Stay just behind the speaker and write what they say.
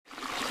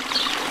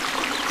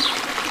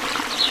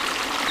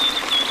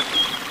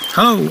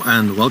Hello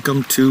and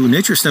welcome to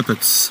Nature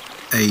Snippets,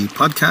 a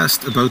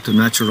podcast about the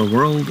natural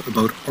world,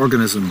 about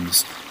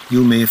organisms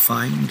you may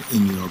find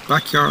in your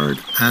backyard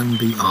and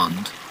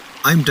beyond.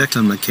 I'm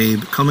Declan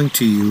McCabe, coming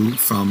to you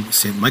from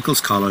St.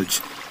 Michael's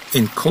College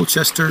in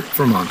Colchester,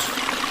 Vermont.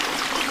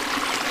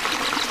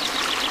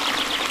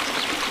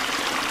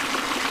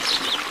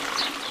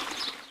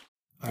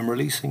 I'm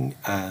releasing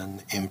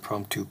an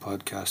impromptu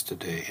podcast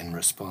today in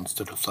response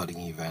to the flooding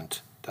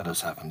event that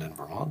has happened in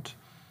Vermont.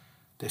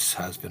 This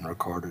has been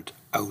recorded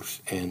out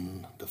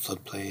in the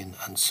floodplain,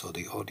 and so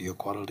the audio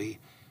quality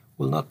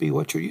will not be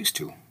what you're used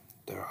to.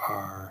 There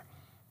are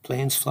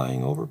planes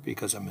flying over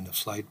because I'm in a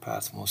flight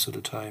path most of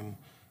the time,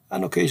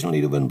 and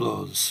occasionally the wind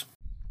blows.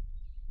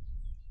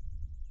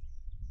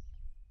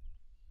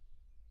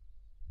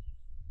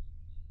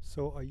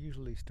 So I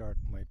usually start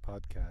my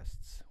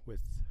podcasts with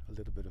a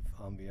little bit of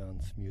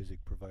ambience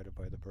music provided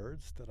by the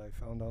birds that I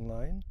found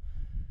online.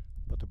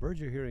 But the birds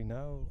you're hearing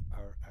now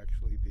are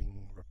actually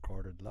being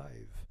recorded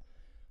live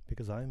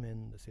because I'm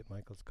in the St.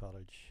 Michael's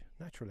College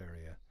natural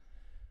area.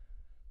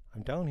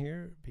 I'm down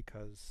here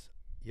because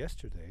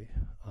yesterday,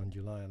 on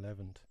July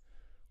 11th,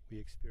 we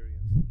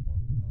experienced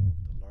one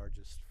of the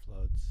largest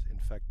floods, in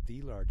fact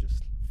the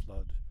largest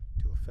flood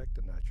to affect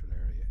the natural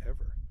area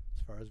ever,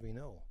 as far as we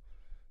know,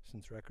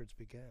 since records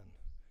began.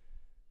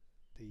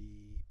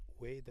 The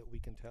way that we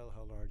can tell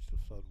how large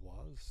the flood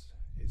was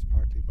is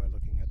partly by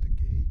looking at the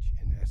gauge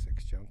in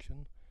Essex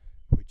Junction,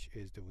 which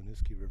is the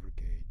Winooski River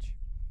gauge,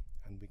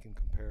 and we can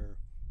compare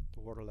the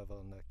water level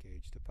on that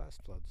gauge to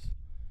past floods.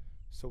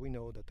 So we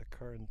know that the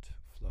current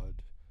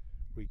flood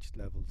reached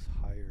levels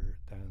higher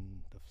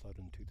than the flood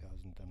in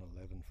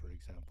 2011, for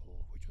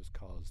example, which was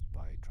caused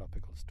by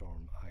Tropical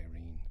Storm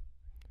Irene.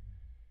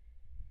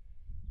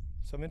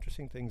 Some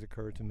interesting things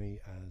occur to me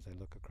as I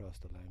look across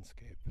the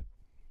landscape.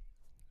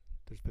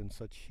 There's been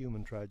such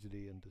human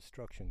tragedy and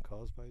destruction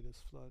caused by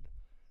this flood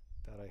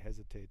that I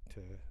hesitate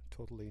to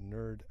totally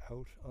nerd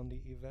out on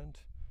the event,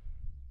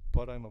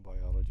 but I'm a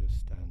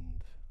biologist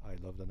and I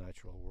love the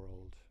natural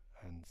world,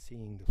 and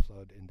seeing the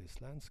flood in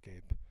this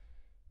landscape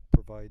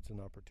provides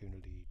an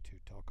opportunity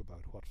to talk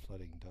about what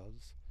flooding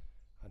does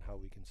and how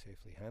we can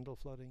safely handle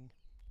flooding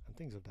and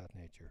things of that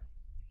nature.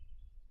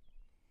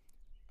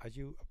 As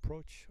you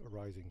approach a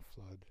rising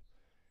flood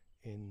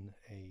in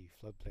a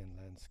floodplain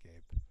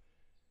landscape,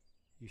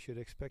 you should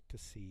expect to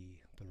see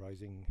the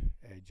rising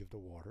edge of the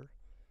water,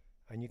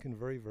 and you can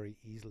very, very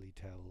easily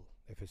tell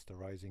if it's the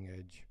rising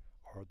edge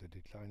or the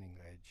declining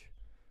edge.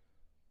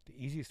 The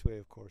easiest way,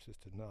 of course, is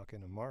to knock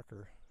in a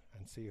marker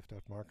and see if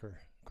that marker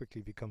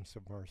quickly becomes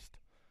submersed.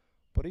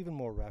 But even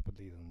more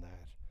rapidly than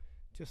that,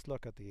 just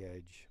look at the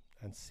edge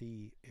and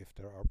see if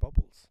there are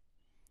bubbles.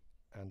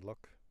 And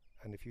look,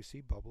 and if you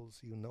see bubbles,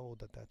 you know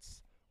that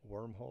that's a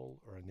wormhole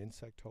or an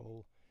insect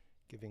hole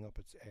giving up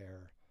its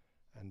air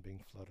and being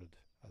flooded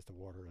as the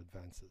water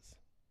advances.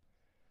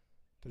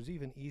 There's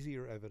even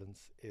easier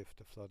evidence if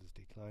the flood is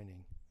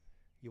declining.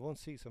 You won't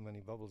see so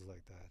many bubbles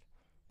like that,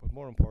 but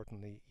more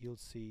importantly, you'll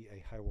see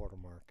a high water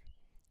mark.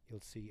 You'll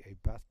see a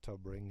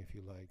bathtub ring, if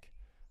you like,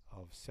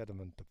 of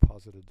sediment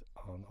deposited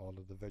on all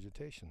of the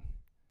vegetation.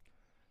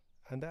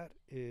 And that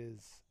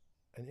is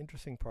an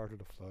interesting part of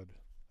the flood,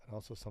 and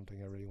also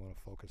something I really want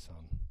to focus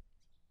on.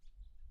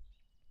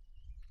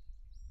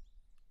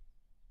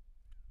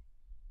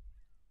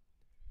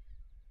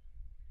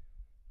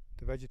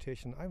 The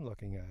vegetation I'm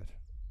looking at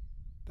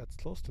that's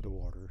close to the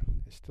water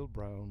is still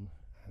brown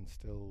and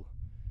still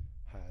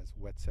has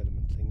wet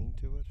sediment clinging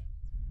to it,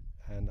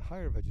 and the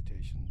higher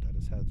vegetation that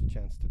has had the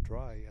chance to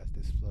dry as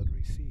this flood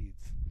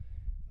recedes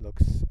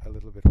looks a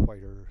little bit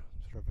whiter,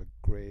 sort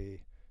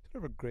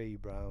of a grey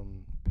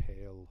brown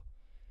pale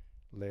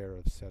layer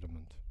of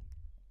sediment.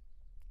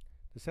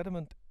 The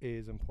sediment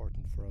is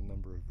important for a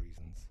number of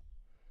reasons,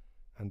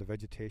 and the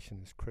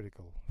vegetation is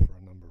critical for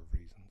a number of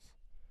reasons.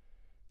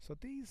 So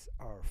these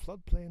are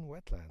floodplain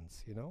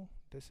wetlands,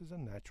 This is a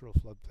natural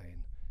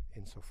floodplain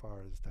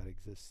insofar as that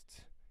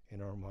exists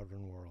in our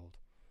modern world.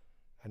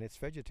 And it's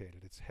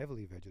vegetated, it's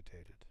heavily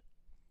vegetated.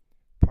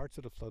 Parts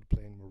of the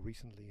floodplain were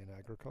recently in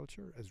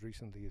agriculture, as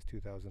recently as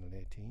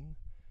 2018,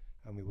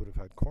 and we would have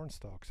had corn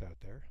stalks out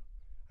there,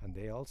 and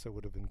they also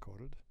would have been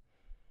coated.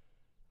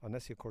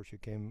 Unless, of course, you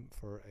came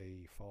for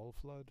a fall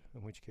flood,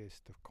 in which case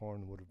the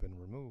corn would have been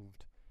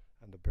removed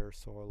and the bare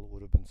soil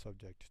would have been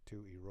subject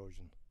to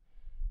erosion.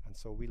 And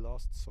so we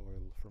lost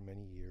soil for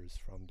many years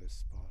from this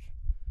spot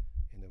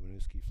in the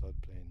Winooski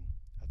floodplain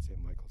at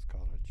St. Michael's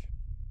College.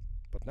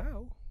 But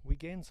now we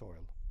gain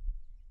soil.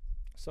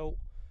 So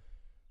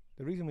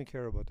the reason we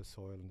care about the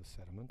soil and the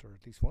sediment, or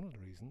at least one of the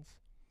reasons,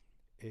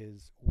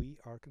 is we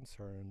are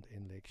concerned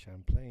in Lake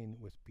Champlain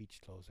with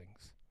beach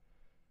closings.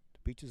 The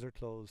beaches are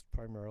closed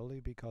primarily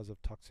because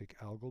of toxic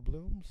algal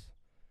blooms,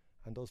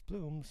 and those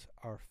blooms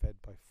are fed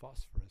by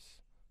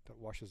phosphorus that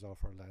washes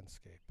off our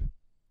landscape.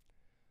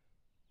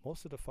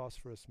 Most of the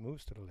phosphorus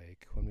moves to the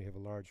lake when we have a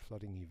large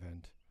flooding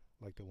event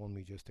like the one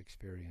we just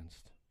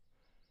experienced.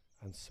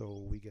 And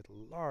so we get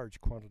large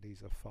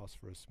quantities of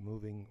phosphorus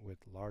moving with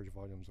large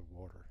volumes of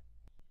water.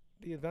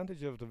 The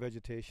advantage of the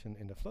vegetation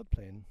in the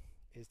floodplain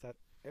is that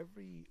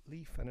every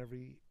leaf and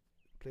every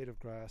blade of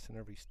grass and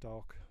every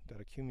stalk that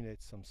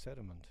accumulates some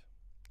sediment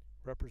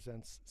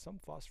represents some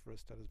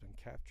phosphorus that has been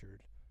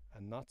captured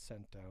and not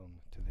sent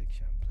down to Lake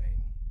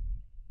Champlain.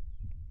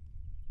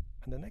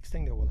 And the next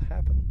thing that will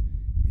happen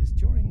is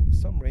during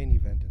some rain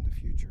event in the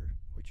future,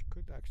 which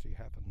could actually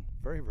happen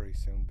very, very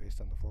soon based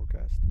on the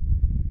forecast,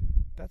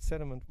 that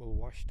sediment will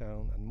wash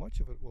down, and much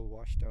of it will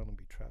wash down and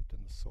be trapped in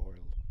the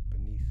soil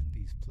beneath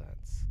these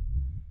plants.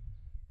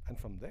 And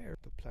from there,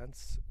 the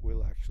plants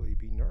will actually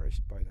be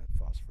nourished by that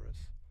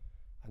phosphorus.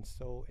 And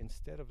so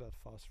instead of that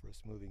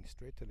phosphorus moving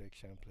straight to Lake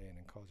Champlain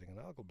and causing an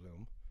algal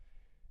bloom,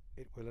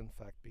 it will in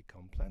fact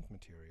become plant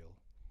material.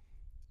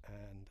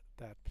 And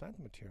that plant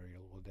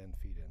material will then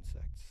feed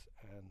insects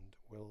and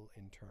will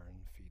in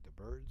turn feed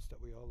the birds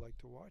that we all like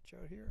to watch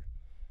out here.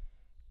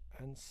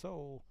 And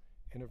so,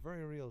 in a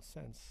very real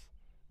sense,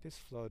 this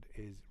flood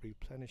is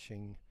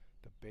replenishing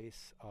the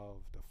base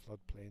of the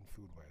floodplain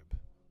food web.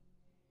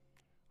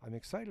 I'm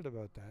excited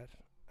about that,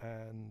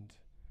 and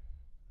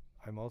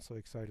I'm also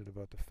excited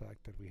about the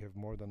fact that we have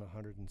more than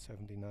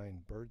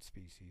 179 bird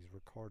species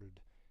recorded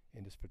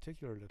in this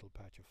particular little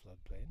patch of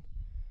floodplain.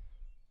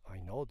 I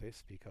know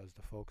this because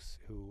the folks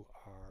who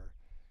are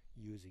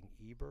using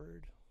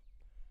eBird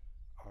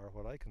are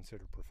what I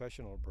consider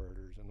professional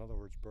birders. In other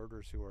words,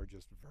 birders who are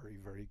just very,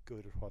 very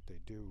good at what they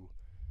do.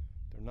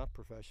 They're not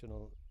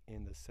professional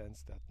in the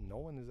sense that no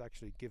one is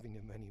actually giving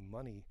them any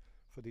money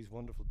for these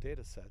wonderful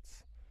data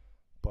sets,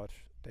 but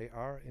they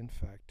are in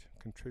fact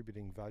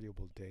contributing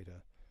valuable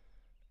data,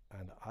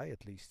 and I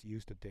at least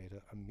use the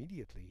data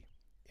immediately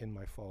in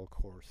my fall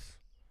course.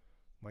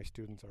 My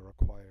students are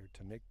required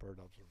to make bird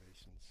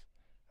observations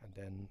and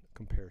then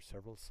compare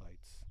several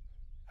sites,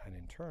 and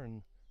in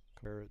turn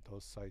compare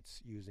those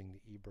sites using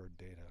the eBird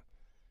data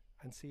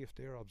and see if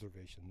their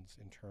observations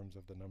in terms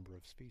of the number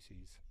of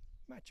species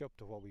match up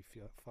to what we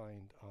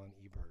find on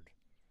eBird.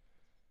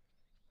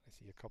 I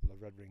see a couple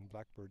of red-winged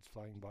blackbirds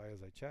flying by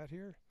as I chat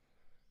here,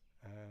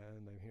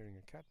 and I'm hearing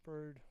a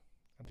catbird.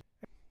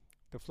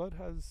 The flood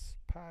has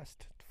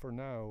passed for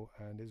now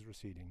and is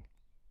receding,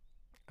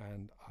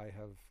 and I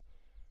have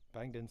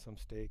banged in some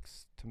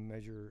stakes to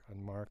measure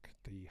and mark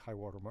the high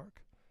water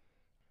mark.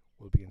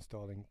 We'll be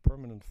installing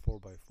permanent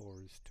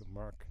 4x4s to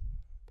mark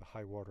the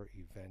high water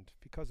event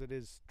because it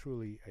is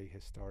truly a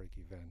historic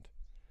event.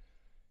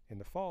 In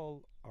the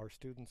fall, our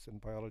students in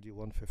Biology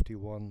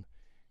 151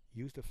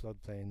 used the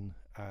floodplain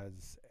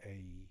as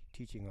a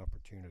teaching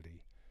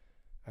opportunity.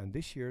 And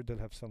this year they'll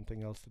have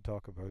something else to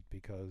talk about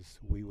because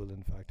we will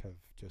in fact have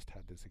just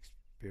had this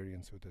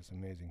experience with this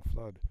amazing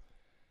flood.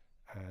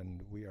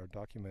 And we are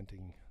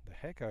documenting the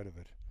heck out of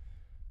it.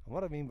 And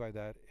what I mean by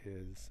that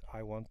is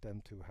I want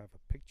them to have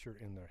a picture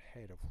in their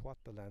head of what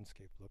the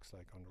landscape looks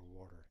like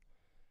underwater.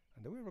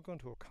 And the way we're going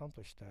to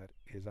accomplish that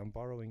is I'm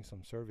borrowing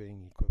some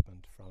surveying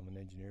equipment from an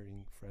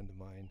engineering friend of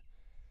mine.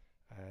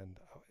 And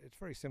it's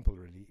very simple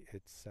really.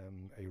 It's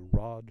a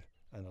rod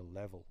and a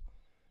level.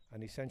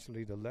 And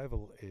essentially the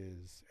level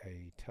is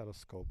a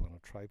telescope on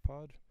a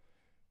tripod,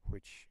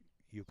 which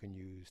you can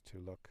use to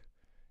look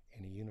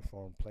in a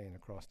uniform plane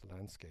across the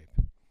landscape.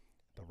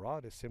 The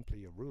rod is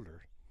simply a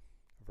ruler,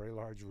 a very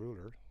large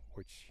ruler,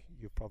 which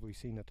you've probably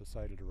seen at the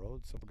side of the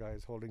road. Some guy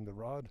is holding the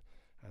rod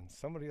and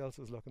somebody else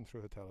is looking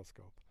through a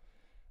telescope.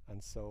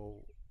 And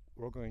so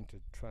we're going to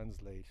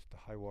translate the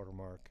high water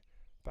mark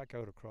back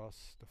out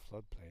across the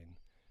floodplain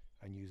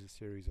and use a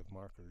series of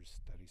markers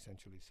that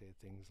essentially say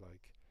things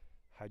like,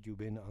 had you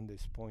been on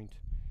this point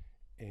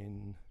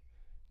in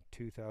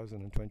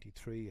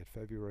 2023 at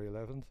February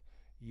 11th,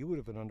 you would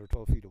have been under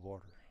 12 feet of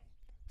water.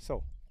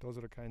 So those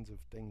are the kinds of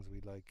things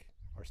we'd like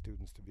our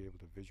students to be able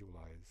to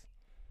visualize.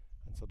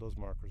 And so those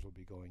markers will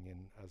be going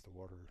in as the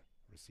water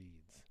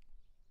recedes.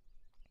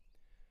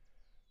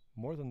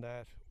 More than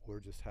that, we're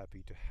just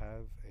happy to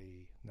have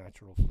a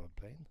natural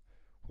floodplain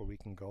where we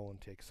can go and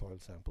take soil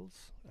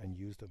samples and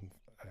use them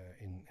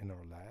in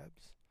our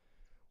labs.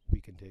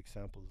 We can take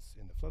samples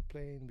in the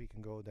floodplain. We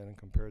can go then and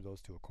compare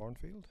those to a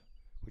cornfield,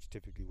 which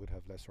typically would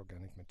have less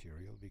organic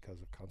material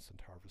because of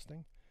constant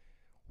harvesting.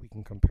 We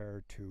can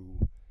compare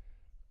to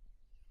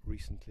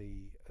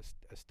recently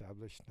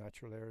established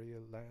natural area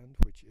land,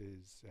 which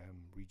is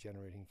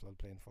regenerating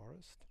floodplain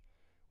forest.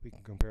 We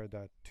can compare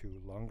that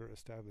to longer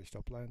established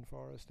upland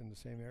forest in the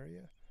same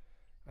area,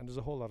 and there's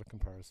a whole lot of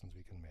comparisons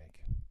we can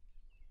make.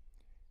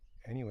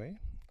 Anyway,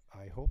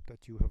 I hope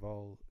that you have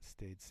all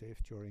stayed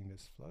safe during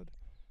this flood.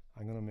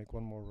 I'm going to make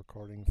one more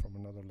recording from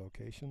another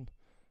location,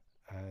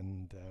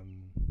 and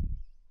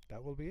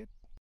that will be it.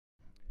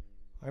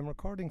 I'm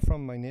recording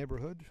from my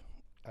neighborhood,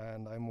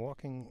 and I'm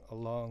walking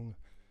along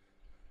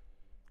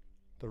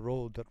the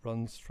road that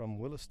runs from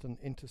Williston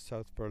into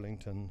South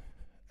Burlington,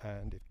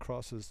 and it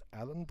crosses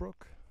Allen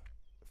Brook,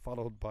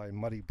 followed by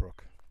Muddy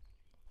Brook.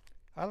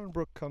 Allen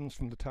Brook comes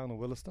from the town of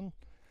Williston,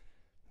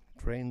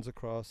 drains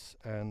across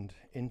and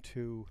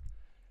into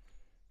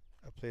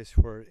a place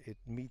where it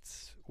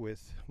meets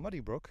with Muddy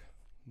Brook.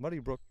 Muddy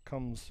Brook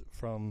comes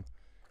from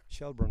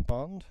Shelburne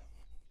Pond,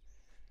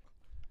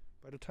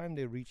 By the time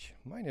they reach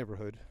my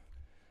neighbourhood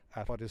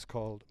at what is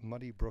called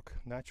Muddy Brook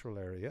Natural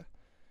Area,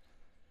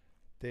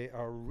 they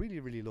are really,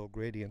 really low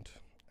gradient,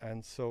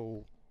 and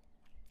so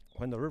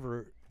when the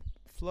river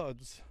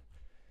floods,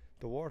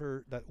 the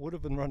water that would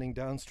have been running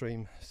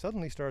downstream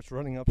suddenly starts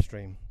running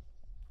upstream.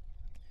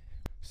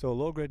 So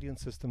low gradient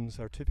systems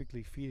are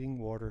typically feeding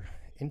water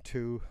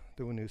into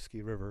the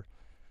Winooski River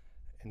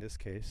in this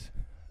case,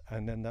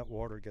 and then that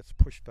water gets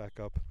pushed back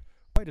up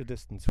quite a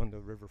distance when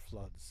the river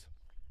floods.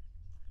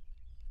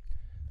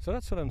 So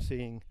that's what I'm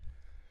seeing.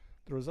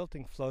 The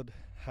resulting flood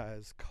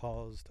has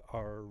caused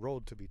our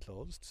road to be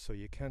closed, so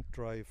you can't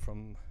drive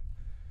from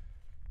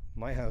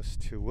my house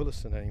to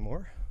Williston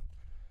anymore.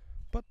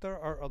 But there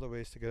are other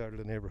ways to get out of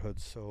the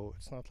neighbourhood, so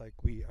it's not like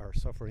we are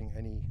suffering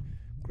any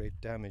great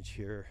damage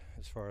here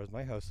as far as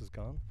my house is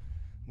gone.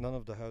 None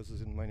of the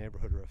houses in my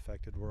neighbourhood are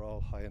affected. We're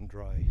all high and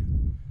dry.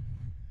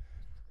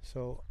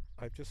 So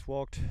I've just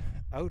walked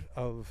out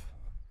of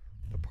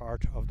the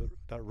part of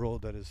that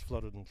road that is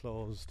flooded and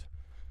closed.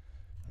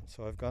 And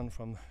so I've gone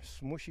from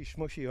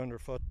smushy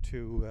underfoot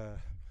to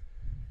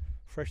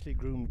freshly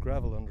groomed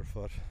gravel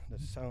underfoot.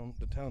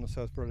 The town of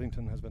South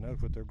Burlington has been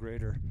out with their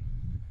grader.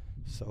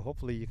 So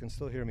hopefully you can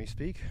still hear me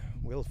speak.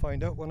 We'll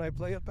find out when I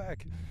play it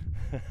back.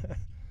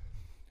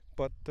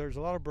 But there's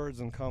a lot of birds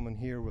in common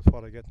here with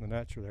what I get in the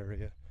natural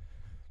area.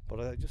 But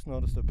I just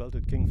noticed a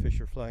belted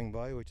kingfisher flying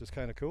by, which is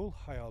kind of cool.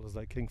 I always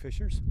like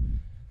kingfishers.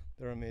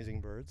 They're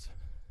amazing birds.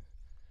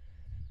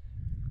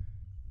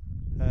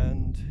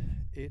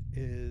 And it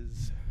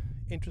is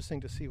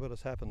interesting to see what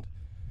has happened.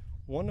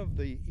 One of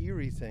the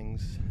eerie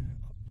things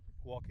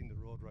walking the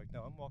road right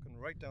now, I'm walking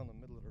right down the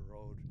middle of the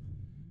road.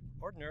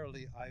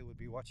 Ordinarily I would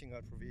be watching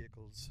out for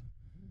vehicles.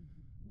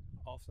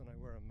 Often I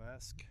wear a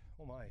mask.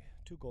 Oh my,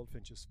 2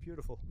 goldfinches,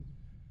 beautiful.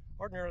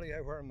 Ordinarily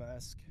I wear a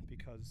mask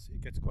because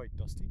it gets quite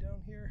dusty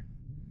down here.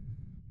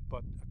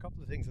 But a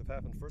couple of things have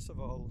happened. First of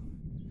all,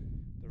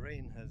 the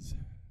rain has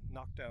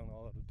knocked down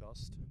all of the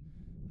dust.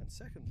 And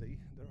secondly,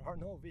 there are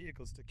no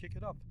vehicles to kick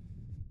it up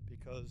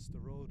because the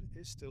road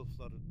is still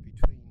flooded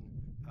between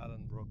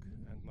Allen Brook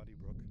and Muddy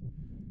Brook,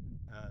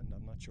 and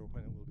I'm not sure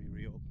when it will be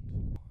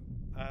reopened.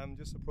 I'm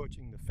just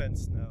approaching the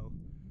fence now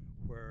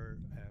where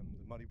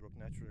the Muddy Brook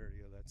natural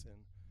area lets in,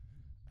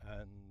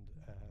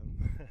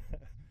 and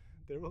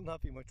there will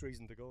not be much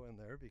reason to go in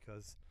there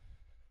because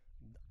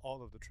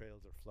all of the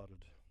trails are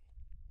flooded.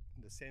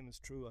 The same is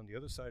true on the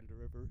other side of the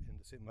river in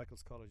the St.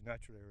 Michael's College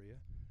natural area.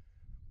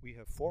 We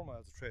have 4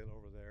 miles of trail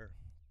over there.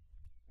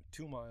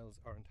 2 miles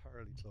are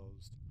entirely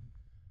closed.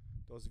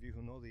 Those of you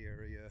who know the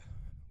area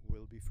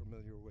will be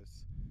familiar with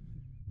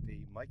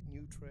the Mike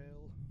New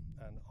Trail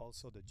and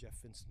also the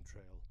Jeff Vincent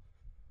Trail.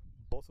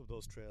 Both of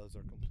those trails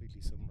are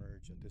completely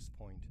submerged at this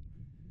point.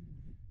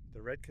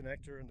 The red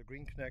connector and the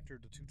green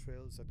connector, the 2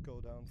 trails that go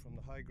down from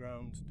the high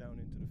ground down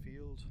into the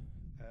field,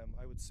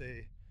 I would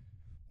say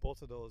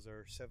both of those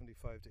are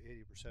 75 to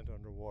 80%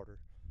 underwater.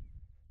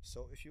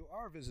 So if you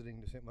are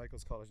visiting the St.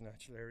 Michael's College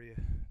natural area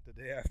the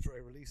day after I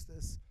release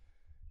this,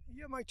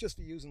 you might just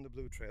be using the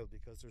blue trail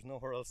because there's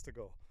nowhere else to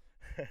go.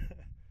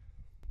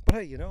 But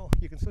hey, you know,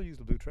 you can still use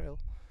the blue trail.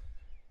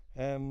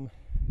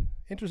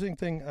 Interesting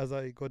thing, as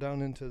I go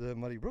down into the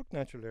Muddy Brook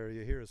natural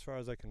area here, as far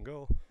as I can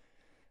go,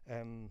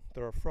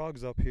 there are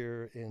frogs up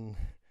here in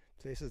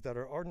places that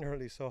are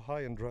ordinarily so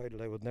high and dry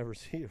that I would never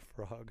see a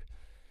frog.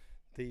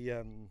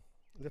 The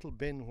little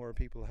bin where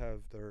people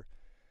have their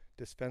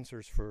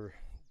dispensers for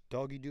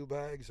doggy do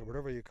bags or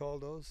whatever you call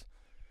those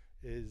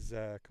is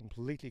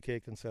completely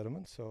caked in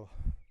sediment, so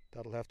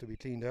that'll have to be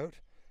cleaned out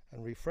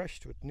and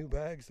refreshed with new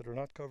bags that are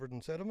not covered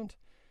in sediment.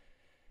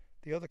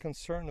 The other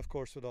concern, of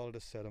course, with all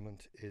this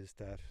sediment is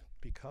that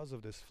because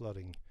of this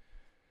flooding,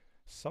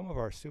 some of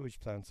our sewage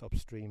plants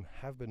upstream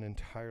have been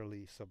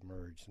entirely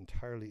submerged,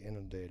 entirely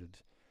inundated,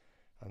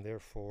 and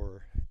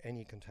therefore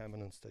any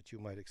contaminants that you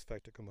might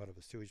expect to come out of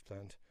a sewage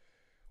plant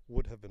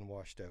would have been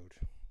washed out.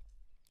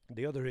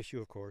 The other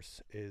issue, of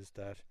course, is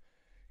that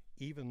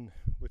even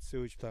with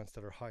sewage plants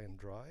that are high and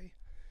dry,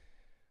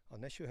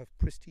 unless you have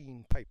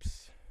pristine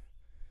pipes,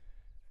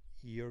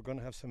 you're going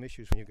to have some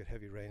issues when you get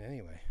heavy rain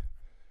anyway.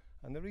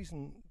 And the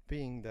reason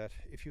being that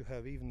if you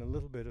have even a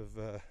little bit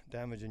of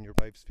damage in your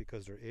pipes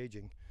because they're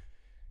aging,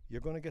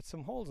 you're going to get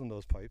some holes in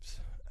those pipes,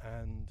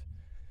 and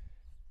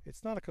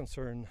it's not a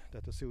concern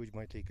that the sewage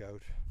might leak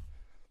out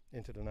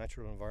into the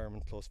natural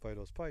environment close by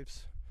those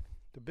pipes.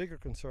 The bigger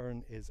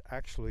concern is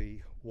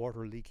actually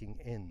water leaking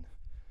in.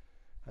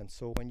 And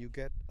so when you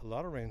get a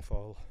lot of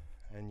rainfall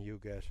and you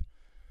get,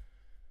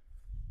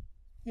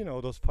 you know,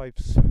 those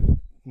pipes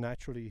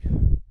naturally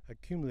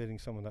accumulating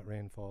some of that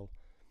rainfall,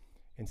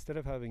 instead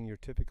of having your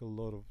typical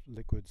load of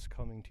liquids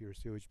coming to your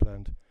sewage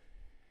plant,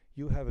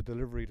 you have a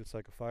delivery that's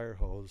like a fire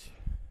hose,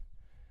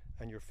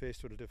 and you're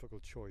faced with a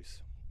difficult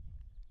choice.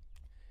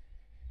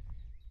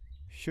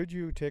 Should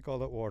you take all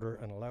that water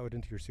and allow it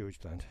into your sewage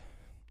plant?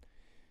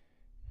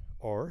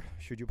 Or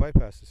should you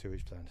bypass the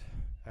sewage plant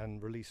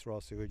and release raw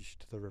sewage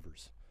to the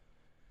rivers?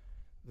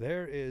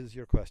 There is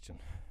your question.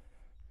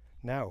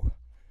 Now,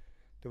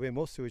 the way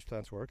most sewage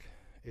plants work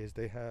is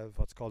they have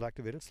what's called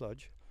activated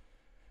sludge,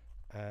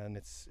 and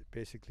it's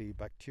basically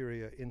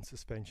bacteria in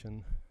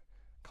suspension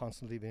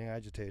constantly being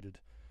agitated,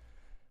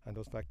 and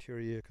those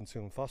bacteria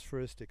consume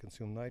phosphorus, they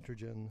consume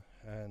nitrogen,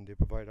 and they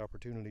provide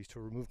opportunities to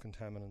remove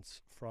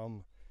contaminants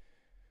from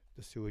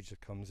the sewage that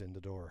comes in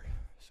the door,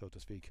 so to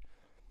speak.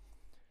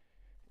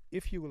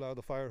 If you allow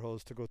the fire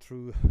hose to go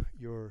through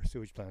your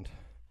sewage plant,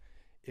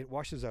 it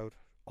washes out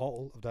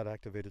all of that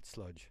activated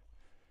sludge,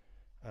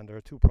 and there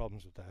are two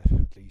problems with that,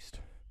 at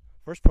least.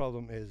 First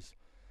problem is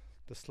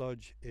the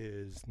sludge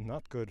is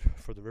not good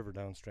for the river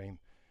downstream.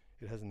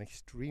 It has an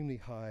extremely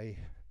high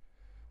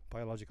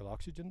biological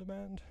oxygen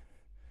demand,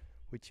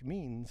 which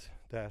means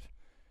that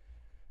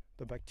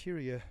the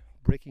bacteria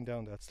breaking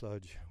down that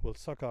sludge will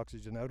suck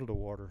oxygen out of the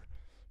water,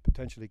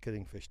 potentially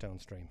killing fish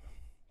downstream.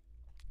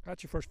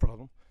 That's your first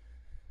problem.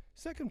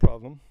 Second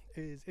problem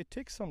is it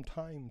takes some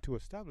time to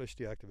establish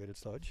the activated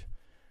sludge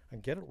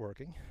and get it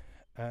working,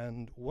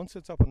 and once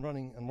it's up and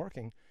running and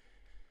working,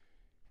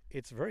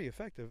 it's very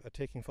effective at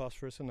taking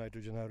phosphorus and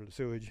nitrogen out of the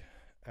sewage,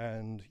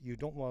 and you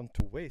don't want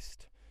to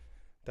waste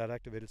that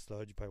activated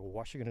sludge by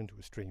washing it into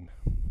a stream.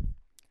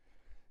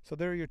 So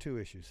there are your two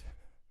issues.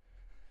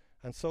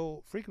 And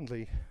so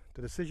frequently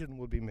the decision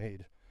will be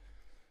made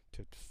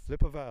to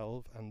flip a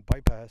valve and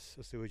bypass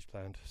a sewage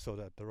plant so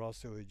that the raw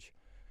sewage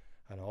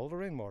and all the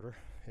rainwater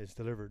is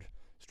delivered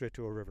straight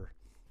to a river.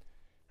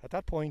 At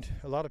that point,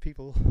 a lot of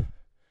people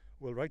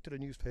will write to the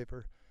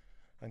newspaper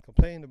and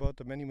complain about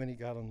the many, many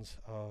gallons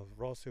of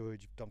raw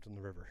sewage dumped in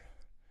the river.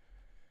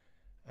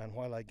 And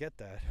while I get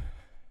that,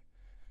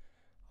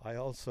 I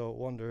also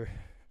wonder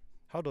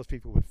how those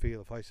people would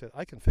feel if I said,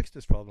 I can fix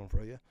this problem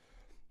for you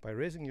by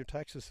raising your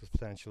taxes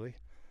substantially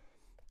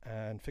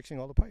and fixing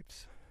all the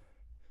pipes.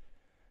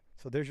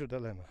 So there's your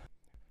dilemma.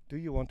 Do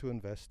you want to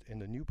invest in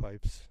the new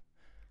pipes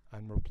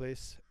and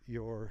replace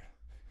your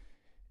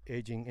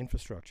aging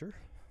infrastructure,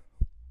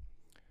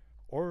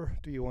 or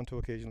do you want to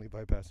occasionally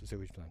bypass the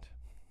sewage plant?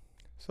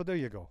 So there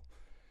you go.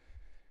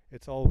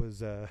 It's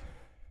always,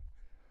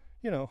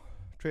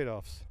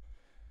 trade-offs.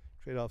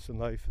 Trade-offs in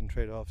life and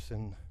trade-offs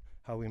in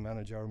how we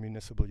manage our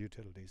municipal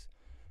utilities.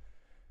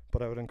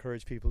 But I would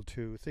encourage people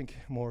to think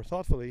more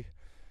thoughtfully,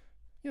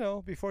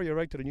 before you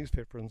write to the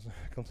newspaper and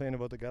complain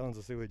about the gallons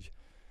of sewage.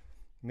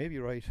 Maybe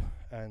write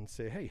and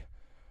say, hey,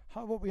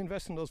 how about we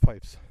invest in those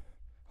pipes?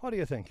 What do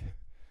you think?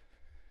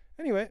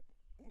 Anyway,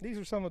 these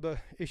are some of the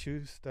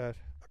issues that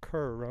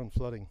occur around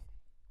flooding.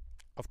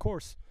 Of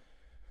course,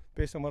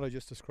 based on what I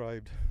just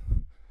described,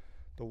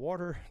 the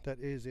water that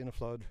is in a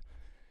flood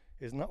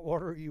is not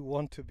water you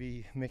want to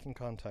be making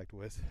contact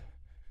with.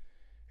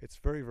 It's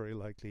very, very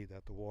likely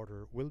that the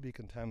water will be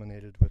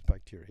contaminated with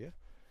bacteria,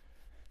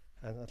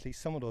 and at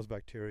least some of those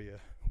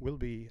bacteria will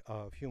be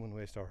of human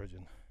waste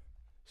origin.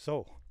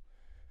 So,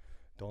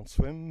 don't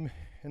swim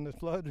in the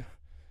flood.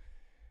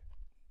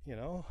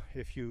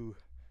 If you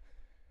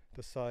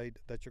decide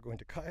that you're going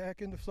to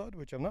kayak in the flood,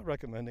 which I'm not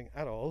recommending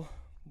at all,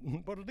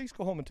 but at least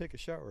go home and take a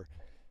shower,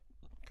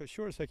 because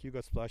sure as heck you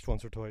got splashed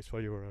once or twice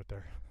while you were out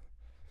there.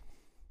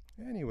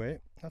 Anyway,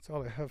 that's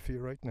all I have for you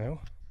right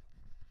now.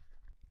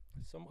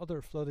 Some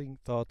other flooding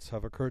thoughts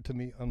have occurred to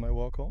me on my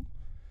walk home.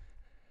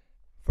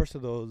 First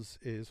of those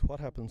is what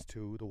happens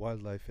to the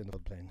wildlife in the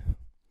floodplain.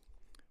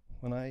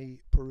 When I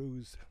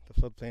peruse the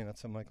floodplain at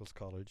St. Michael's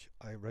College,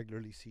 I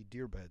regularly see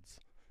deer beds.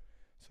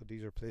 So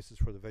these are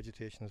places where the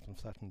vegetation has been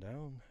flattened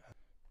down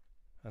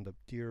and the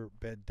deer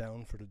bed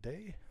down for the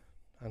day,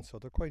 and so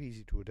they're quite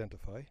easy to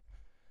identify.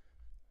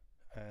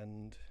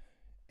 And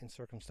in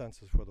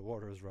circumstances where the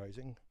water is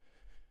rising,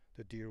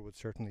 the deer would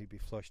certainly be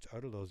flushed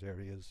out of those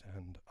areas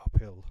and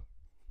uphill.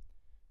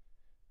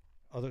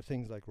 Other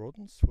things like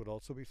rodents would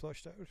also be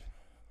flushed out,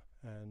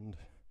 and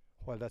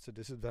while that's a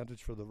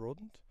disadvantage for the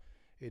rodent,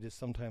 it is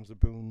sometimes a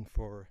boon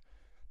for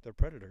their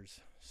predators.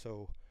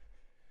 So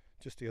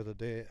just the other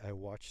day I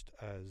watched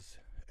as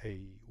a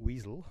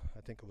weasel,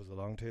 I think it was a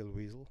long-tailed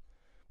weasel,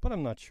 but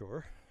I'm not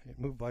sure, it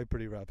moved by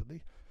pretty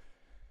rapidly.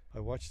 I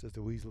watched as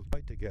the weasel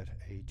tried to get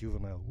a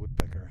juvenile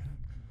woodpecker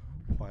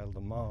while the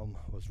mom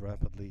was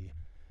rapidly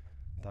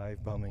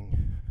dive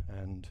bombing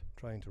and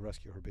trying to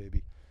rescue her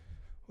baby.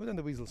 Well, then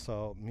the weasel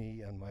saw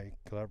me and my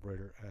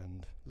collaborator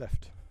and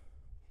left.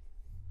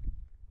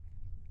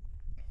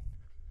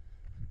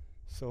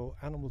 So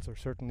animals are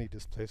certainly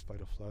displaced by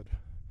the flood.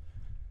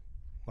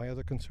 My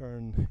other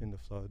concern in the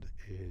flood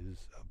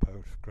is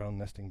about ground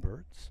nesting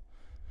birds,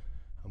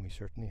 and we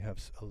certainly have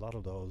a lot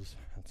of those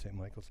at St.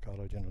 Michael's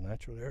College in the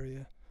natural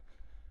area.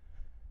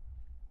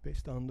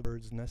 Based on the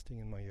birds nesting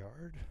in my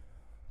yard,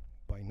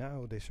 by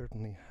now they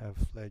certainly have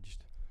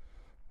fledged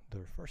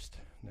their first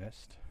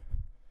nest.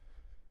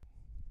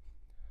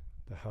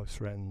 The house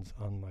wrens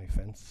on my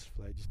fence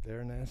fledged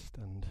their nest,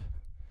 and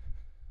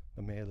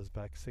the male is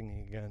back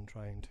singing again,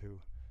 trying to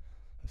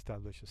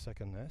establish a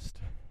second nest.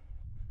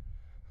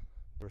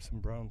 There were some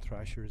brown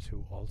thrashers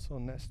who also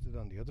nested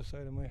on the other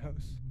side of my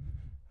house,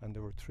 and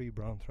there were 3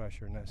 brown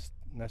thrasher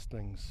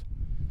nestlings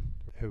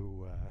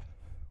who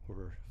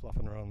were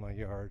flopping around my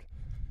yard,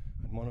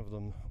 and one of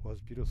them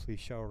was beautifully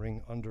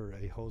showering under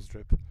a hose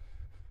drip,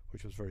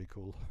 which was very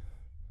cool.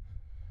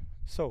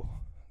 So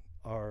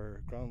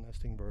our ground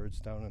nesting birds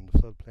down in the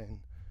floodplain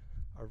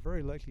are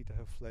very likely to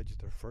have fledged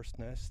their first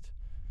nest,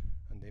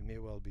 and they may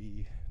well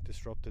be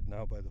disrupted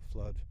now by the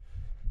flood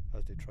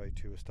as they try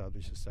to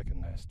establish a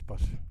second nest.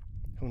 But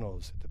who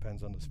knows? It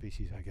depends on the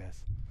species, I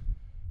guess.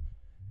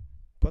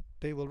 But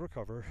they will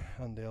recover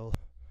and they'll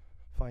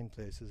find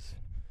places.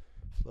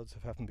 Floods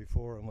have happened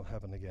before and will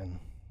happen again.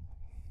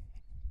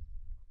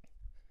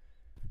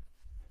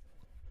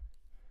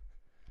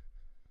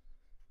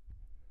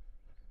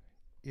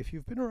 If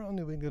you've been around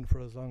New England for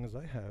as long as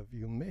I have,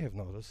 you may have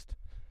noticed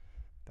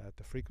that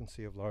the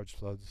frequency of large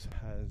floods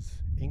has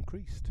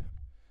increased.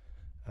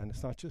 And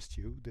it's not just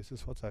you, this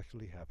is what's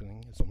actually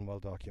happening. It's well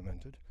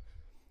documented.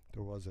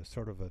 There was a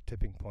sort of a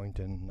tipping point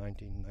in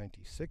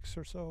 1996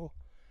 or so,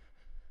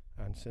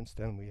 and since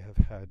then we have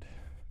had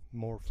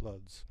more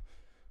floods,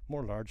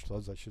 more large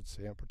floods I should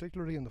say, and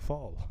particularly in the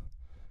fall.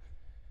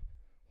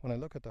 When I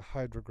look at the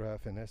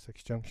hydrograph in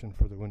Essex Junction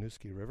for the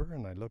Winooski River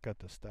and I look at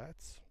the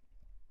stats,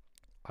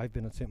 I've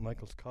been at St.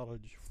 Michael's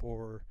College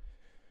for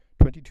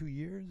 22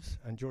 years,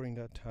 and during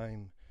that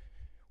time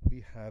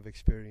we have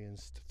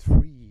experienced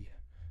 3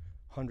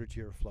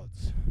 100-year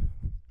floods.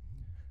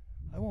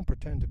 I won't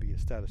pretend to be a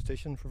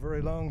statistician for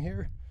very long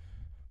here,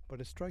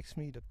 but it strikes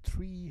me that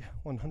 3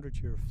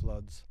 100-year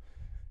floods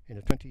in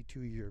a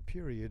 22-year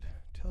period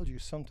tells you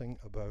something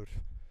about,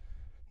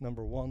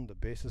 number one, the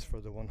basis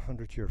for the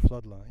 100-year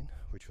flood line,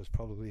 which was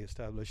probably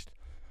established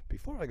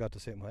before I got to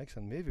St. Mike's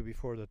and maybe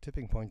before the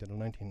tipping point in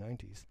the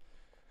 1990s.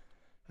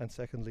 And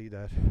secondly,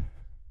 that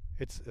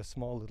it's a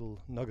small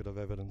little nugget of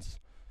evidence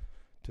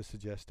to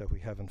suggest that we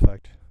have in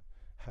fact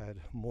had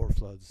more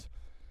floods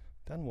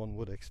than one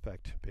would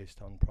expect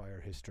based on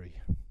prior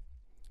history.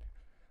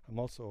 I'm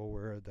also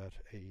aware that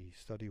a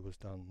study was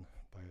done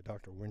by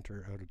Dr.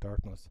 Winter out of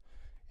Dartmouth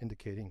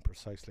indicating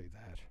precisely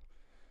that.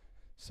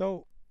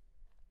 So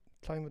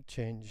climate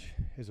change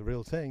is a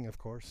real thing, of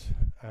course,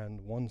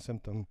 and one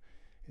symptom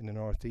in the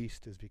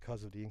northeast is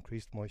because of the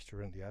increased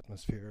moisture in the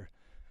atmosphere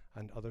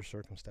and other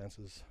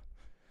circumstances.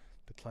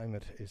 The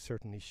climate is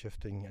certainly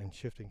shifting and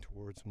shifting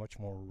towards much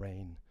more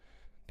rain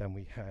than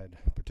we had,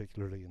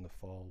 particularly in the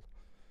fall.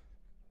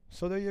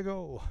 So there you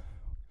go.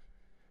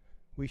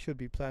 We should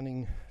be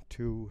planning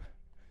to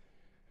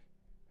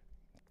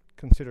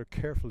consider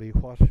carefully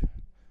what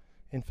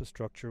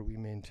infrastructure we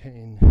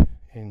maintain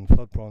in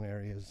flood-prone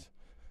areas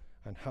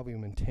and how we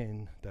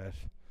maintain that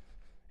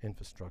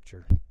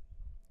infrastructure.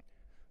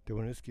 The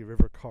Winooski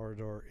River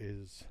corridor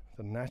is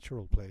the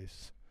natural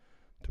place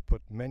to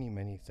put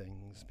many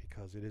things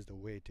because it is the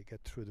way to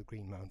get through the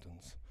Green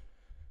Mountains.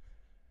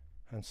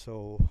 And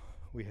so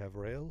we have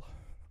rail,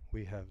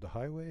 we have the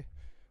highway,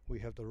 we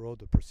have the road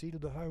that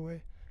preceded the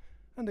highway,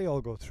 and they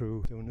all go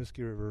through the Winooski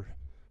River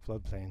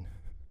floodplain,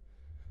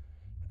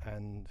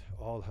 and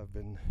all have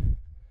been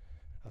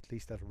at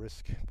least at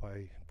risk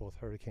by both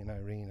Hurricane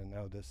Irene and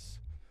now this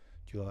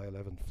July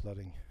 11th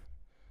flooding.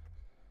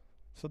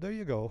 So there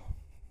you go.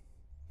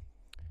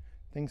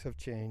 Things have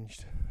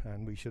changed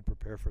and we should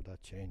prepare for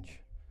that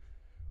change.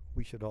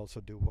 We should also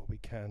do what we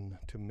can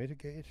to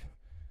mitigate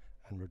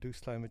and reduce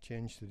climate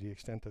change to the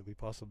extent that we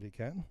possibly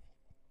can,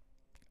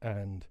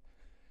 and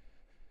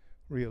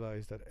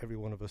realize that every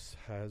one of us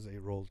has a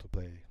role to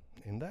play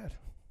in that.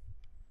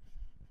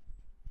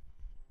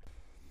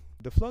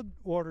 The flood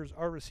waters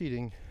are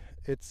receding.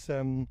 It's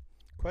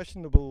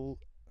questionable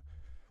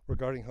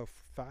regarding how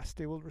fast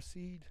they will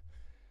recede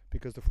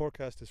because the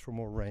forecast is for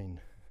more rain.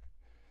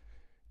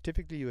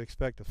 Typically you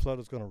expect the flood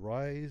is going to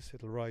rise,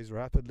 it'll rise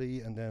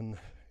rapidly, and then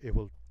it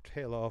will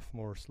tail off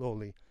more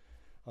slowly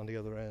on the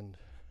other end.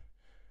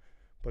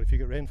 But if you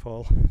get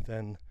rainfall,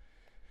 then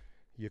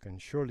you can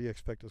surely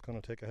expect it's going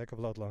to take a heck of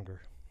a lot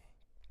longer.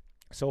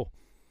 So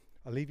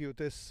I'll leave you with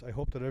this. I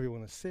hope that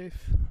everyone is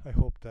safe. I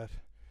hope that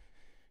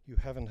you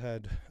haven't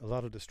had a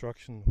lot of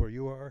destruction where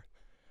you are,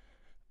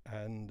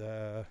 and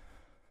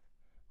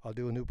I'll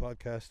do a new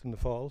podcast in the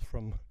fall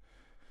from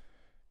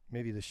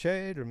maybe the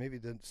shade or maybe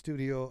the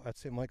studio at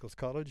St. Michael's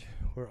College,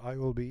 where I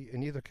will be,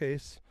 in either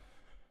case,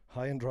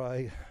 high and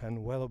dry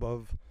and well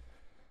above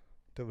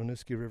the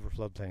Winooski River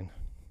floodplain.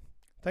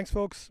 Thanks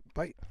folks,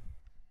 bye.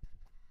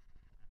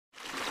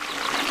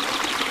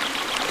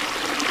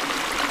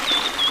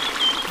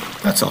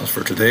 That's all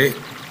for today.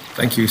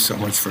 Thank you so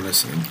much for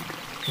listening.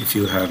 If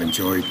you have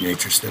enjoyed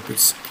Nature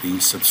Snippets,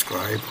 please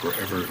subscribe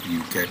wherever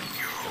you get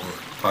your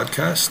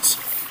podcasts,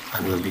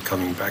 and we'll be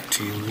coming back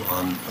to you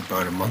on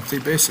about a monthly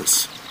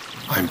basis.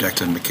 I'm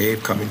Declan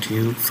McCabe, coming to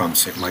you from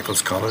St.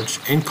 Michael's College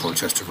in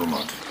Colchester,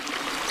 Vermont.